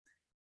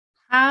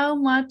How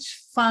much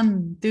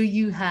fun do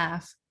you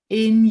have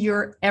in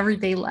your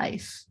everyday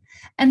life?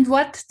 And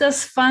what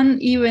does fun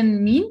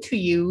even mean to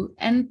you?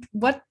 And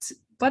what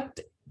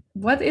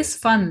what is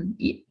fun?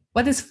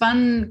 What is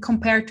fun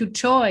compared to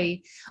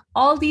joy?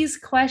 All these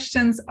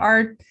questions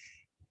are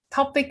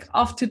topic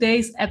of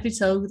today's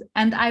episode,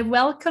 and I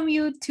welcome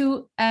you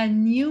to a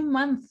new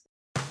month.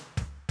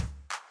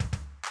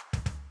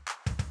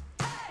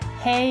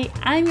 Hey,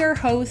 I'm your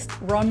host,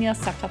 Ronja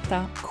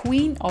Sakata,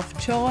 Queen of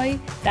Joy,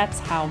 that's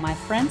how my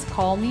friends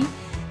call me,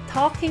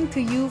 talking to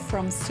you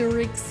from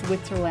Zurich,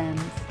 Switzerland.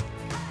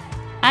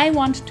 I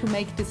want to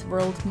make this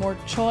world more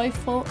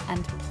joyful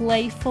and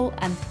playful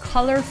and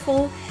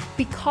colorful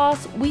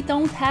because we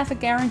don't have a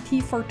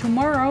guarantee for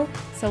tomorrow,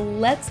 so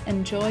let's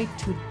enjoy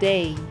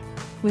today.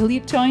 Will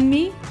you join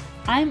me?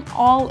 I'm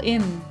all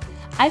in.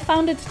 I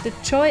founded the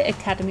Joy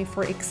Academy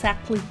for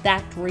exactly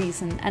that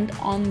reason, and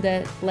on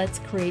the Let's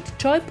Create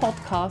Joy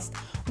podcast,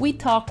 we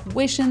talk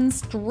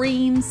visions,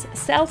 dreams,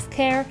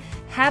 self-care,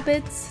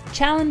 habits,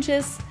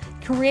 challenges,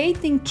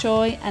 creating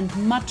joy, and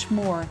much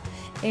more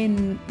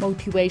in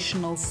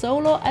motivational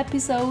solo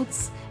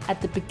episodes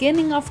at the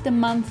beginning of the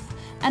month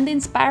and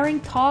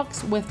inspiring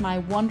talks with my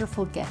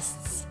wonderful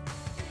guests.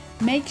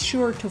 Make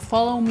sure to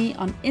follow me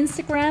on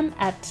Instagram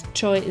at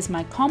Joy is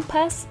my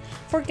compass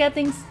for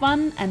getting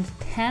fun and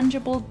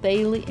tangible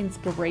daily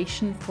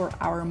inspiration for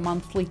our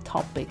monthly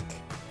topic.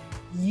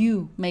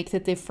 You make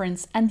the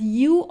difference and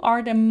you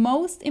are the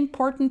most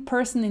important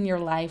person in your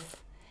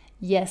life.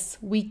 Yes,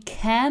 we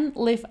can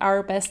live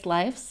our best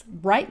lives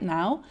right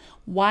now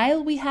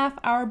while we have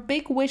our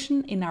big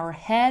vision in our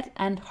head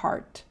and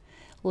heart.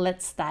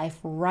 Let's dive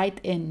right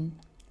in.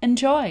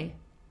 Enjoy!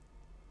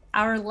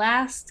 Our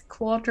last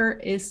quarter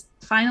is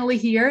finally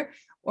here,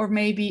 or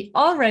maybe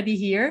already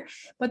here,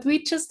 but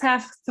we just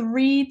have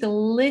 3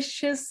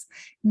 delicious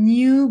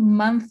new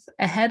months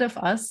ahead of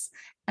us.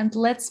 And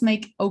let's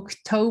make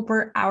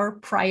October our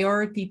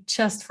priority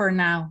just for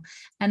now.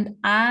 And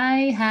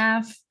I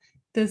have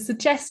the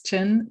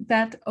suggestion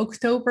that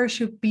October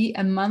should be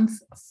a month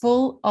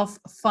full of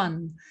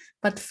fun.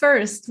 But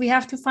first, we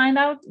have to find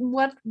out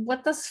what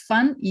does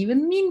fun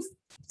even mean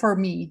for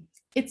me.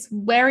 It's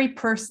very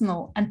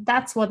personal, and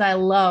that's what I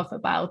love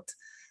about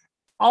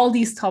all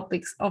these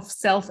topics of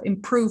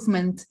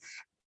self-improvement,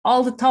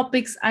 all the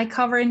topics I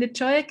cover in the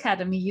Joy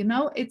Academy.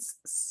 It's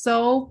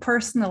so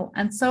personal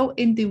and so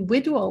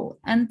individual,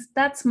 and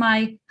that's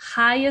my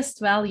highest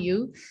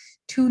value,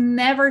 to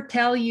never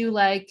tell you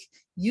like,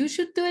 you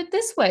should do it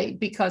this way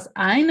because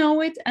I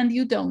know it and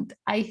you don't.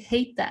 I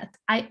hate that.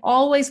 I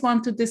always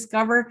want to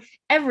discover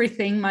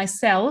everything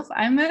myself.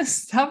 I'm a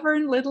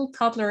stubborn little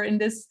toddler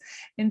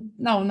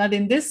no, not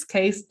in this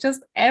case,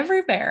 just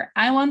everywhere.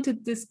 I want to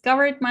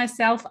discover it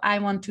myself. I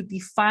want to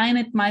define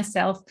it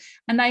myself.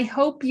 And I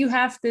hope you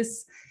have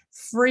this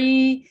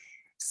free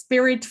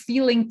spirit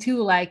feeling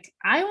too, like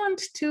I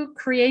want to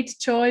create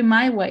joy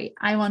my way.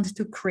 I want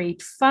to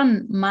create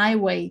fun my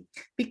way,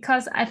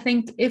 because I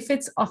think if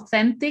it's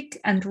authentic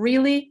and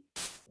really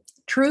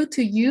true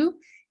to you,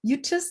 you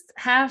just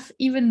have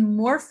even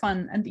more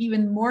fun and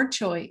even more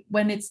joy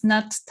when it's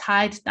not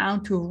tied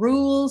down to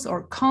rules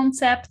or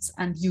concepts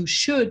and you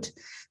should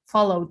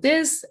follow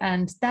this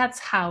and that's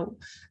how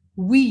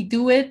we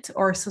do it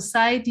or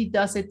society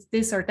does it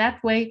this or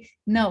that way.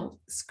 No,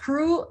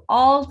 screw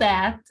all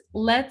that.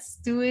 Let's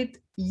do it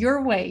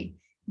your way.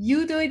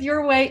 You do it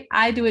your way,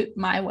 I do it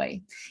my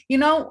way.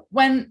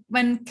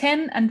 When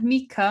Ken and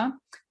Mika,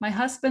 my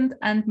husband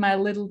and my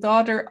little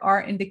daughter,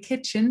 are in the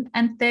kitchen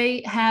and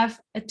they have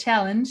a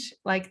challenge,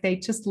 like they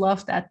just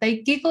love that.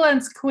 They giggle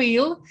and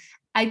squeal.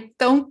 I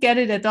don't get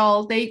it at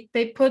all. They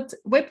put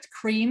whipped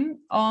cream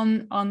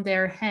on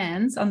their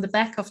hands, on the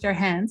back of their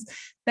hands.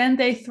 Then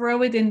they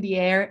throw it in the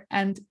air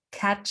and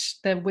catch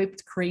the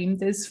whipped cream,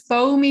 this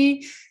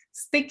foamy,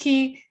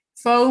 sticky,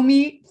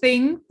 foamy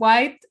thing,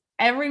 white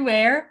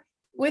everywhere,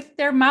 with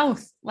their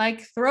mouth.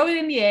 Like throw it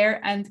in the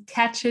air and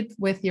catch it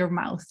with your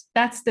mouth.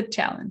 That's the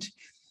challenge.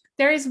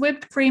 There is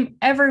whipped cream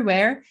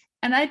everywhere.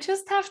 And I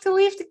just have to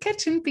leave the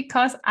kitchen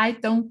because I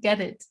don't get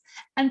it.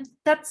 And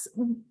that's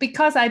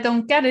because I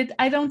don't get it.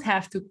 I don't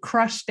have to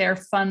crush their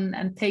fun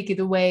and take it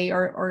away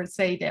or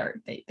say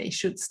they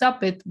should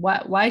stop it.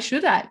 Why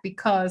should I?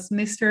 Because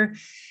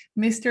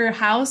Mr.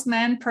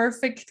 Houseman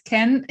Perfect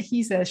Ken,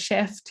 he's a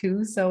chef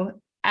too.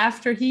 So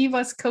after he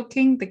was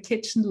cooking, the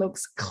kitchen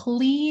looks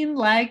clean,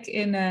 like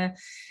in a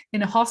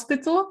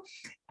hospital.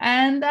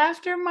 And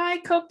after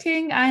my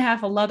cooking, I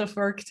have a lot of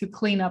work to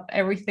clean up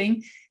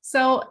everything.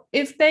 So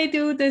if they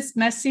do this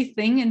messy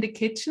thing in the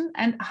kitchen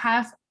and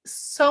have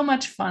so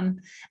much fun,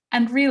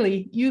 and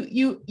really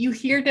you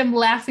hear them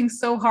laughing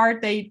so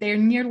hard they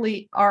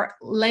nearly are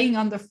laying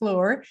on the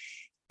floor,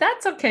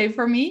 that's okay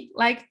for me.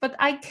 But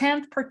I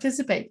can't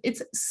participate.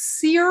 It's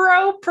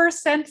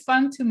 0%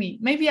 fun to me.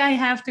 Maybe I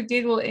have to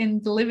giggle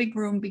in the living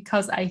room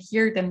because I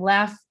hear them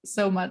laugh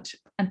so much,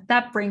 and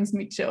that brings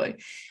me joy.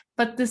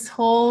 But this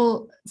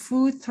whole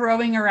food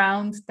throwing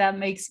around, that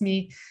makes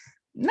me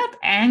not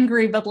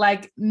angry, but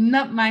like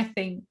not my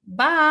thing.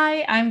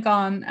 Bye, I'm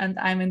gone, and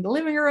I'm in the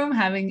living room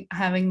having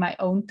my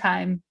own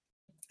time.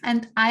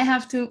 And I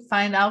have to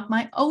find out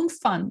my own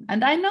fun,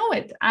 and I know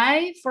it.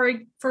 I,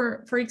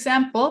 for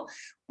example,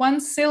 one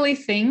silly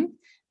thing,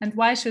 and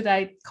why should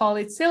I call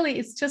it silly?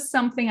 It's just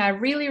something I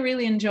really,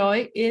 really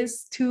enjoy,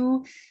 is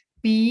to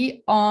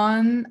be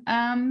on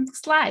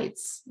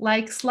slides,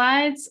 like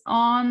slides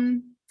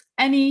on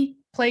any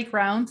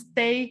playground.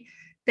 They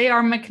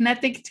are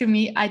magnetic to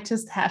me. I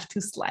just have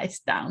to slide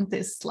down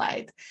this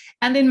slide.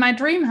 And in my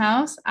dream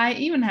house, I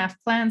even have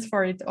plans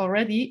for it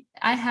already.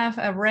 I have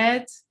a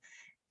red,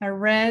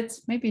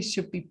 maybe it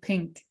should be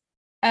pink,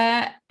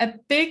 a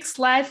big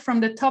slide from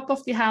the top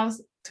of the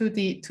house to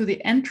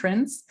the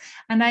entrance.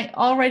 And I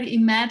already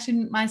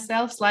imagine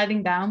myself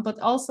sliding down, but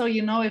also,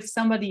 you know, if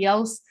somebody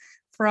else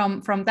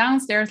from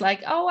downstairs,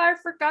 like, oh, I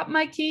forgot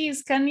my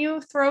keys, can you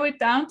throw it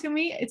down to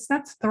me? It's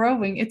not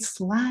throwing, it's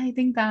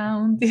sliding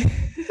down the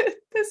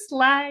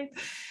slide.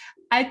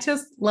 I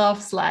just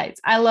love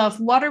slides. I love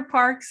water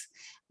parks.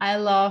 I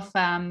love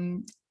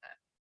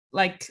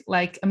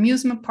like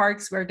amusement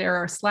parks where there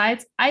are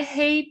slides. I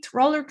hate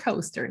roller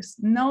coasters.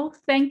 No,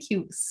 thank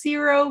you.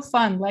 Zero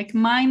fun, like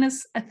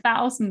minus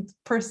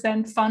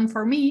 1,000% fun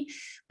for me.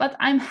 But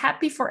I'm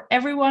happy for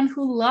everyone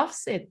who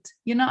loves it,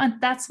 you know,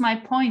 and that's my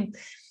point.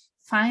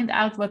 Find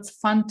out what's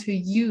fun to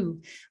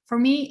you. For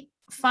me,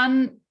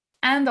 fun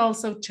and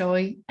also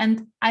joy.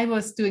 And I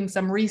was doing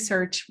some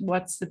research,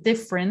 what's the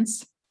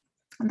difference?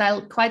 And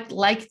I quite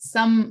liked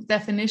some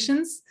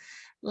definitions,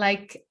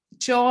 like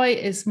joy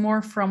is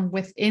more from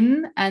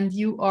within, and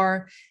you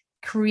are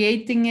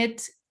creating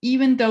it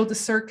even though the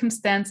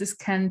circumstances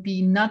can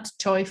be not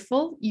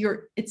joyful.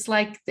 It's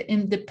like the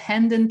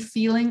independent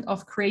feeling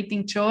of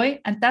creating joy.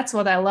 And that's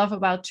what I love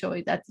about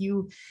joy, that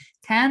you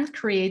can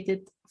create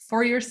it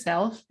for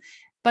yourself.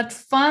 But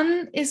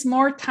fun is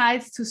more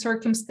tied to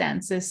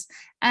circumstances,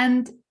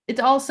 and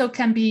it also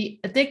can be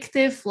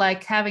addictive,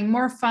 like having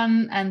more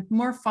fun and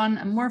more fun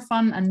and more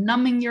fun, and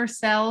numbing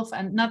yourself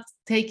and not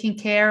taking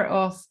care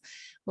of,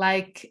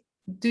 like,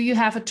 do you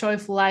have a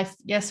joyful life?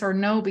 Yes or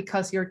no,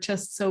 because you're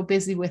just so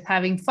busy with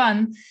having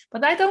fun.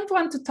 But I don't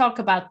want to talk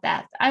about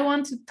that. I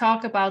want to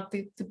talk about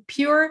the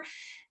pure,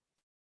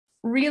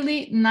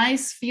 really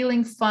nice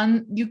feeling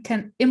fun you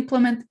can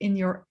implement in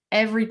your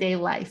everyday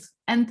life.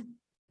 And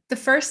the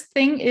first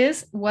thing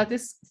is, what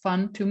is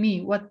fun to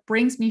me? What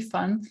brings me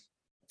fun?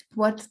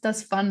 What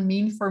does fun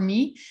mean for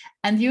me?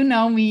 And you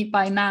know me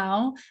by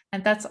now,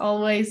 and that's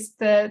always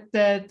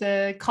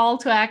the call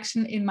to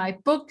action in my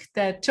book,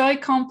 the Joy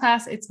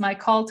Compass. It's my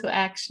call to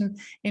action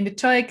in the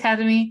Joy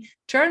Academy.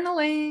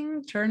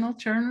 Journaling,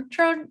 journaling.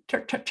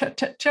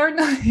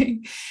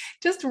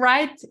 Just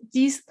write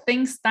these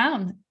things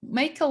down.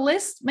 Make a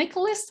list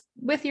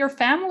with your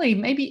family.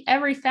 Maybe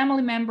every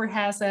family member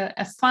has a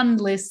fun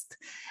list,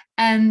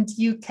 and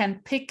you can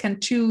pick and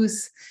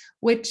choose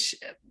which.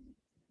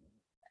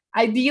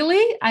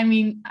 Ideally, I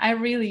mean, I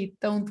really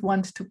don't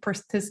want to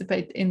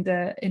participate in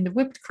the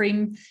whipped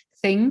cream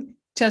thing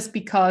just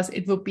because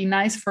it would be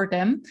nice for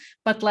them.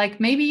 But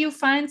like, maybe you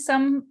find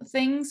some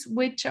things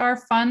which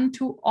are fun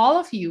to all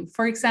of you.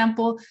 For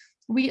example,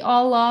 we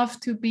all love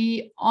to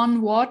be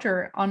on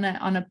water, on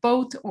a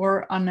boat,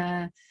 or on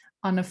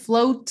a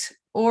float.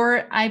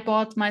 Or I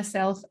bought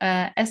myself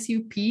a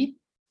SUP,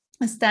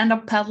 a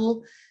stand-up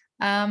paddle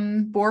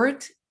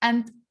board,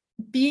 and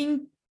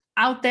being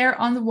out there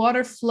on the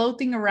water,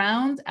 floating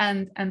around,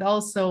 and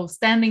also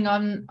standing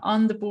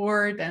on the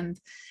board and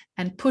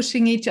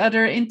pushing each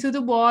other into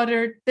the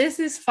water. This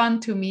is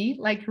fun to me,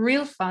 like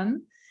real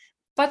fun.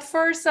 But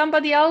for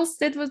somebody else,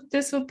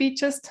 this would be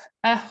just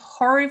a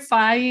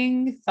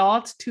horrifying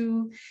thought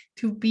to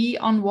be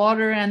on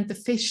water, and the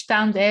fish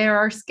down there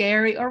are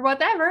scary or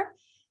whatever.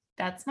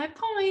 That's my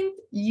point.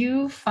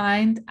 You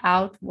find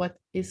out what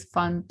is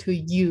fun to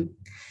you.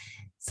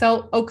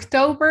 So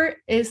October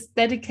is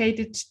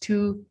dedicated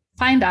to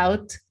find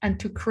out and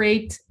to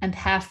create and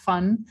have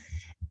fun.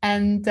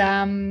 And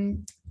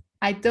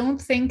I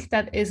don't think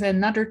that is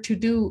another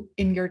to-do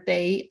in your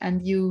day,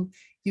 and you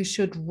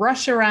should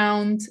rush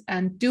around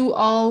and do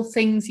all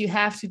things you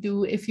have to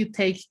do if you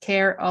take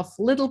care of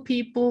little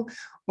people,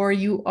 or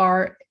you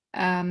are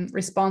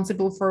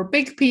responsible for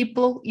big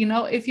people. You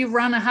know, if you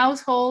run a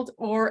household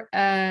or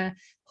a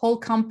whole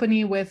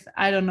company with,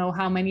 I don't know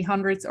how many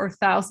hundreds or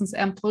thousands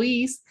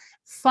employees,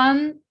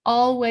 fun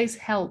always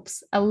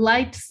helps. A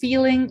light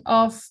feeling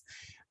of,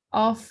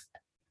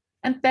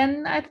 and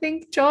then I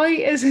think joy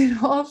is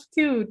involved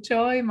too.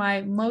 Joy,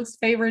 my most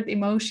favorite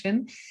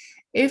emotion.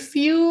 If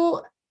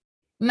you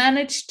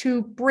manage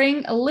to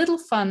bring a little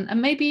fun,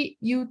 and maybe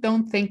you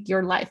don't think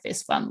your life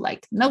is fun,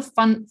 like no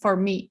fun for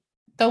me.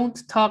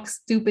 Don't talk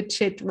stupid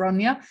shit,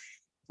 Ronja.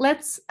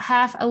 Let's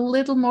have a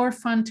little more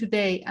fun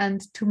today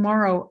and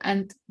tomorrow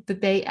and the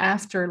day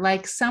after,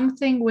 like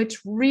something which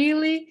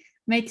really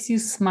makes you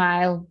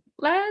smile.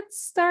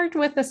 Let's start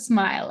with a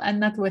smile and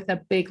not with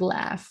a big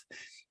laugh.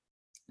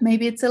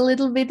 Maybe it's a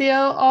little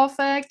video of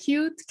a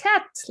cute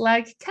cat,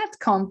 like cat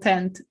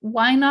content.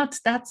 Why not?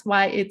 That's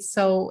why it's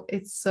so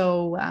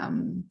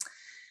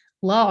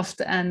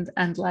loved,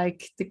 and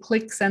like the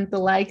clicks and the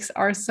likes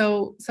are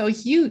so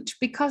huge,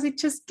 because it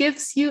just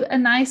gives you a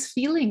nice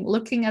feeling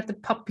looking at the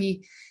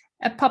puppy,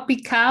 a puppy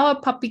cow, a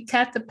puppy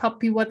cat, a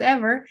puppy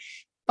whatever.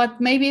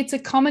 But maybe it's a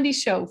comedy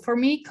show. For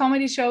me,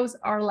 comedy shows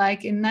are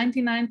like, in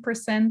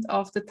 99%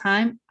 of the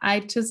time, I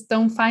just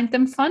don't find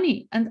them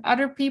funny, and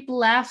other people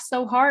laugh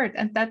so hard.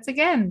 And that's,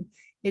 again,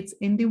 it's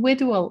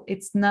individual.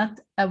 It's not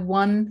a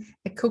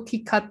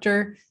cookie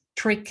cutter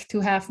trick to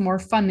have more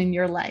fun in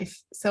your life.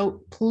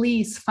 So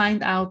please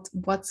find out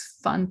what's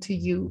fun to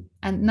you,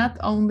 and not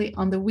only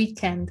on the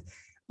weekend,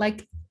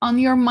 like on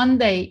your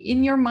Monday,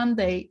 in your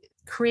Monday,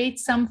 create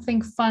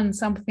something fun,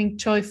 something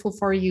joyful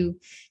for you.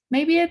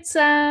 Maybe it's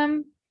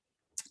a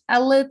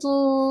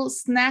little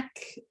snack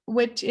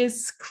which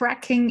is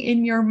cracking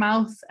in your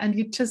mouth, and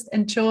you just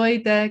enjoy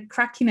the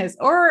crackiness,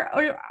 or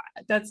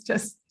that's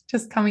just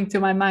coming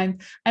to my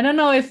mind. I don't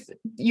know if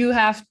you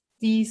have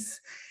these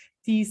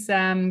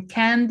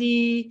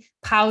candy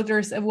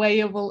powders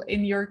available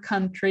in your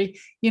country.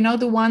 You know,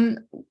 the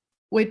one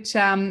which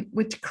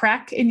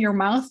crack in your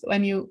mouth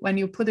when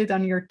you put it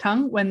on your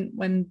tongue,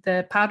 when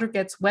the powder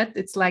gets wet.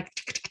 It's like,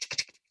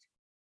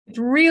 it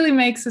really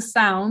makes a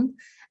sound.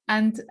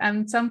 And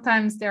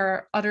sometimes there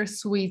are other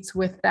sweets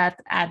with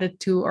that added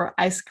too, or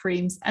ice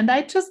creams. And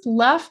I just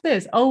love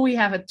this. Oh, we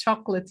have a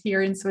chocolate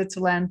here in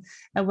Switzerland,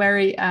 a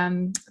very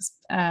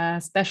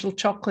special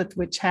chocolate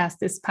which has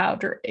this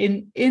powder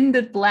in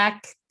the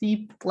black,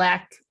 deep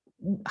black,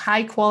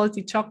 high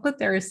quality chocolate.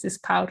 There is this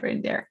powder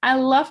in there. I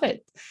love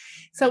it.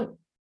 So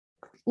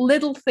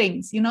little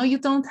things, you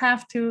don't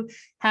have to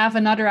have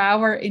another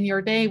hour in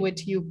your day,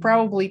 which you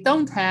probably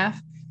don't have.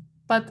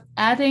 But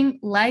adding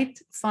light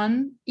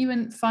fun,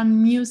 even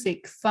fun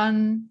music,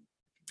 fun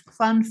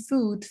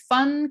food,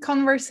 fun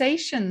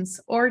conversations,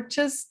 or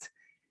just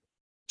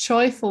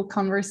joyful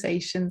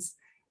conversations.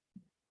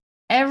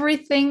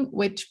 Everything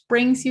which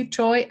brings you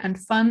joy and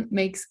fun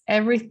makes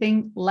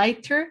everything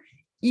lighter,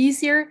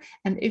 easier.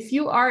 And if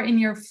you are in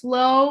your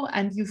flow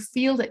and you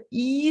feel the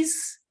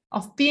ease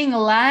of being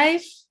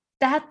alive,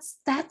 that's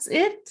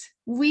it.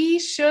 We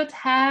should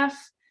have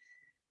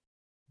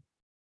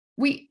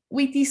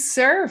we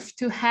deserve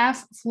to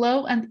have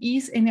flow and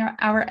ease in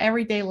our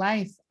everyday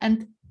life.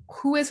 And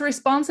who is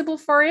responsible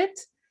for it?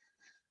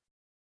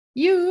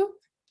 You.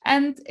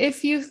 And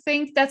if you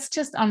think that's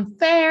just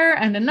unfair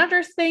and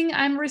another thing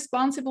I'm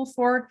responsible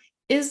for,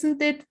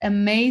 isn't it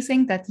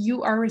amazing that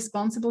you are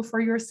responsible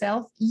for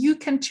yourself? You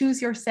can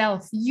choose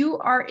yourself. You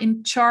are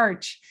in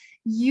charge.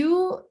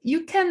 You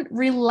can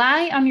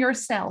rely on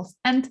yourself.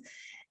 And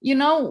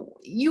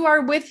you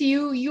are with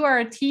you are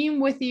a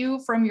team with you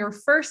from your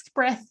first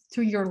breath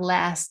to your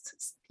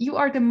last. You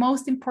are the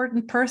most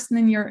important person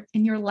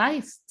in your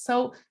life.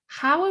 So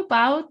how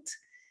about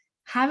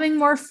having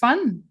more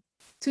fun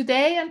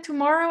today and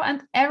tomorrow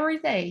and every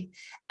day?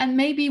 And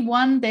maybe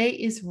one day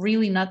is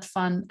really not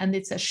fun and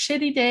it's a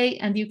shitty day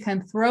and you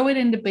can throw it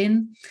in the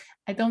bin.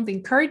 I don't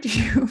encourage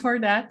you for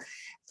that.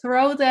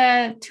 Throw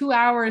the 2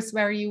 hours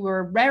where you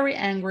were very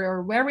angry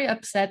or very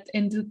upset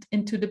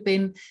into the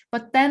bin.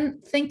 But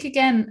then think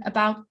again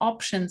about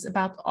options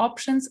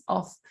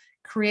of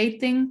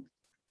creating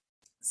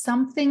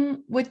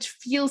something which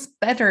feels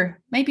better.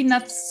 Maybe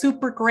not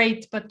super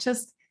great, but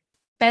just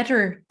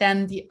better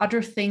than the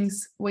other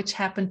things which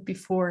happened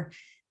before.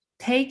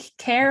 Take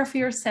care of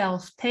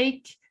yourself.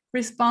 Take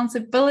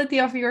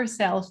responsibility of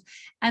yourself.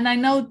 And I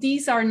know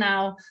these are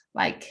now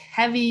like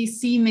heavy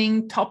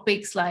seeming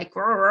topics, like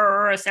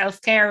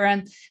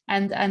self-care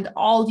and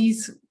all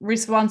these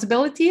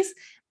responsibilities,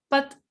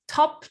 but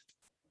top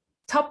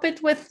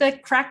it with the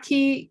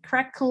crackles.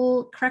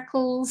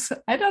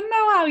 I don't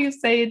know how you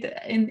say it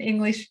in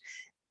English.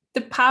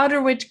 The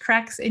powder which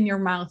cracks in your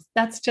mouth.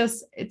 That's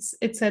just,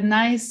 it's a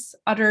nice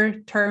other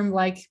term,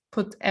 like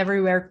put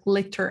everywhere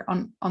glitter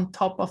on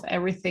top of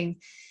everything.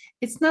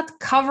 It's not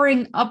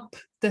covering up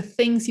the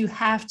things you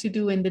have to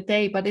do in the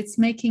day, but it's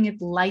making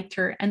it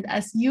lighter. And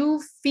as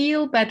you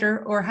feel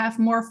better or have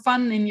more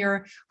fun in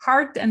your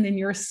heart and in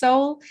your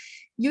soul,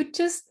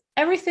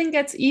 everything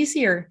gets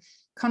easier.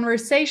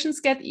 Conversations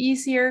get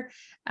easier.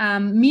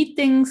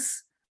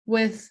 Meetings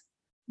with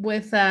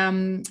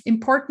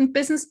important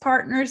business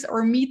partners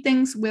or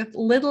meetings with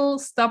little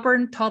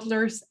stubborn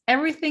toddlers,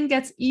 everything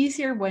gets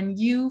easier when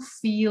you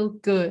feel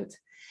good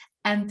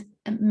and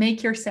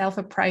make yourself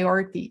a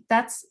priority.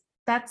 That's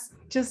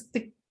just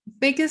the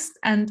biggest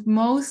and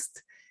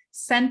most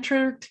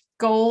centered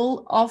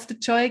goal of the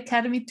Joy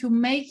Academy, to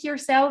make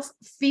yourself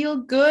feel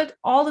good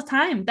all the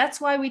time. That's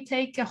why we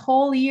take a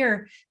whole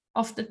year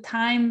of the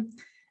time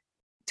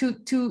to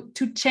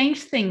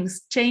change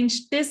things,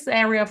 change this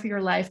area of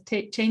your life,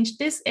 change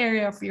this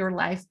area of your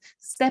life,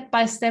 step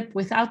by step,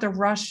 without a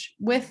rush,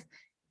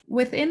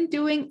 within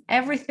doing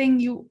everything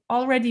you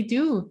already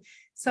do,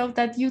 so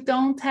that you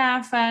don't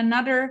have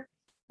another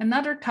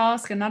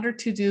task, another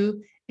to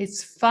do.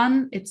 It's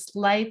fun, it's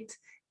light,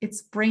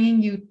 it's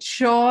bringing you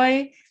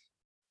joy.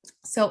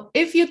 So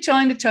if you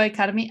join the Joy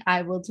Academy,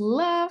 I would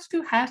love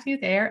to have you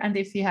there. And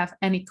if you have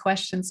any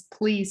questions,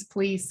 please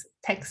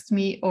text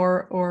me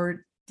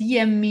or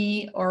DM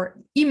me or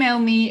email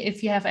me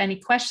if you have any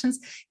questions.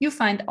 You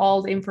find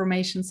all the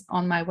information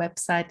on my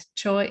website,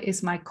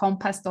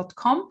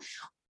 joyismycompass.com,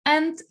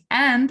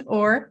 and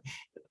or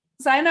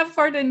sign up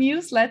for the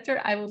newsletter.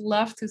 I would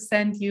love to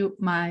send you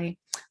my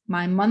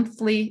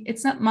monthly,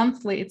 it's not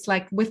monthly, it's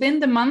like within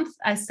the month,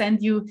 I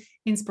send you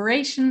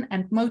inspiration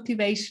and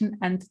motivation.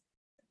 And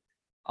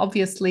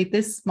obviously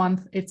this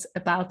month it's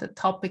about the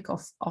topic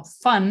of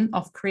fun,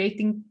 of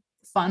creating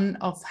fun,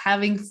 of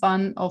having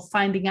fun, of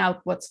finding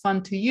out what's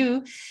fun to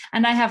you.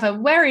 And I have a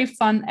very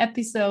fun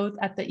episode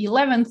at the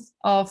 11th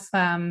of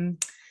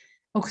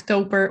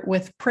October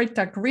with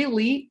Prita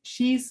Grilli.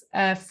 She's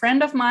a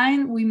friend of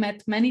mine. We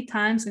met many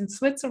times in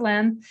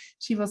Switzerland.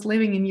 She was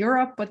living in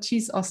Europe, but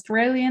she's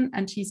Australian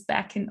and she's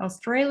back in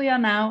Australia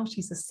now.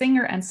 She's a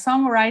singer and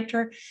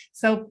songwriter.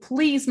 So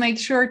please make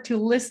sure to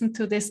listen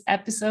to this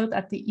episode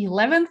at the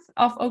 11th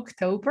of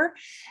October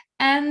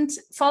and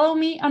follow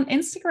me on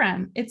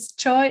Instagram. It's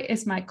Joy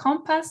is my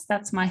compass.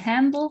 That's my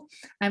handle.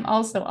 I'm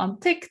also on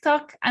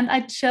TikTok. And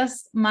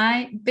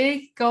my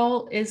big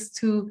goal is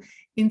to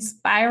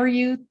inspire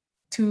you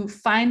to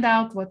find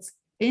out what's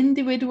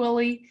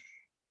individually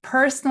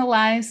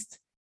personalized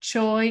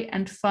joy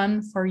and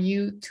fun for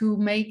you, to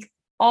make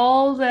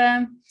all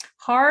the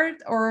hard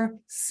or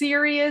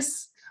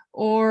serious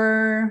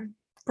or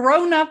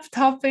grown-up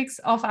topics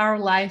of our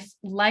life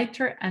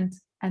lighter and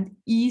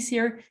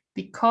easier,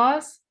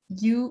 because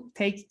you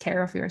take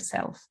care of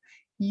yourself.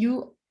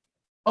 You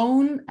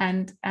own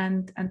and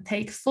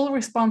take full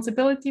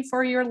responsibility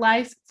for your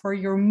life, for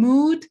your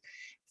mood,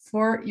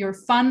 for your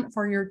fun,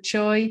 for your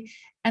joy.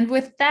 And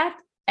with that,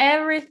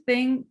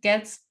 everything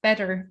gets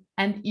better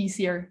and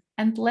easier.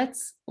 And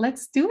let's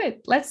do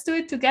it. Let's do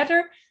it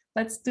together.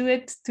 Let's do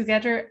it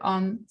together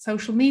on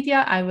social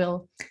media. I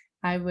will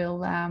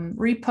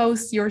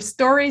repost your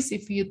stories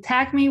if you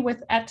tag me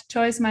with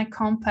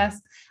 @joysmycompass.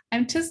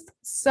 I'm just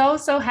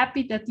so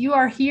happy that you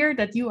are here,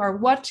 that you are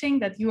watching,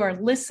 that you are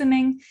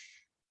listening.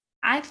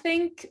 I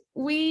think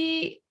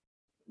we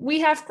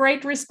have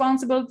great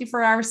responsibility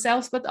for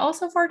ourselves, but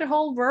also for the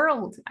whole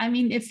world. I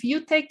mean, if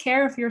you take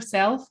care of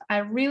yourself, I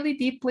really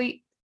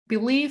deeply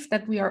believe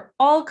that we are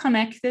all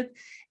connected.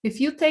 If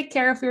you take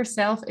care of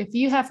yourself, if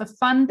you have a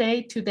fun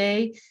day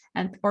today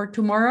or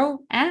tomorrow,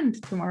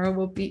 and tomorrow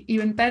will be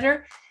even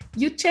better,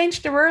 you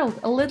change the world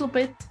a little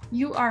bit.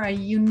 You are a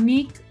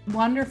unique,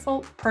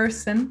 wonderful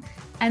person,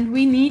 and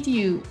we need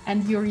you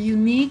and your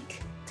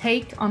unique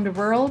take on the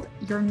world,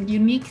 your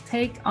unique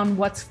take on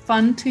what's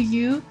fun to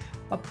you,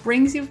 what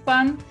brings you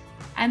fun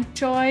and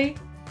joy,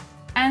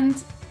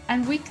 and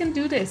we can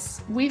do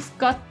this. We've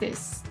got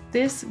this.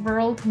 This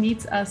world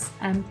needs us.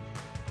 And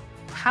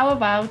how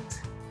about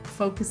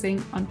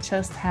focusing on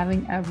just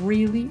having a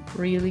really,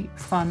 really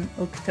fun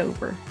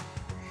October?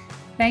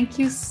 Thank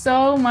you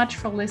so much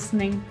for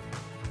listening.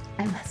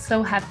 I'm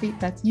so happy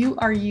that you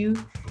are you,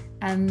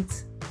 and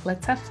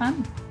let's have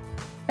fun.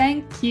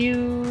 Thank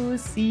you.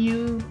 See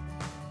you.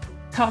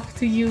 Talk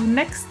to you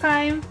next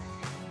time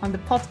on the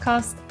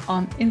podcast,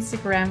 on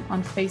Instagram,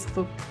 on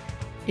Facebook,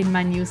 in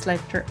my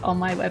newsletter, on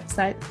my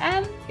website,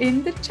 and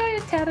in the Joy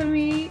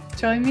Academy.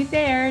 Join me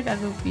there. That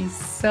will be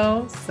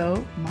so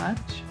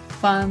much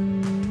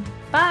fun.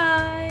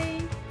 Bye.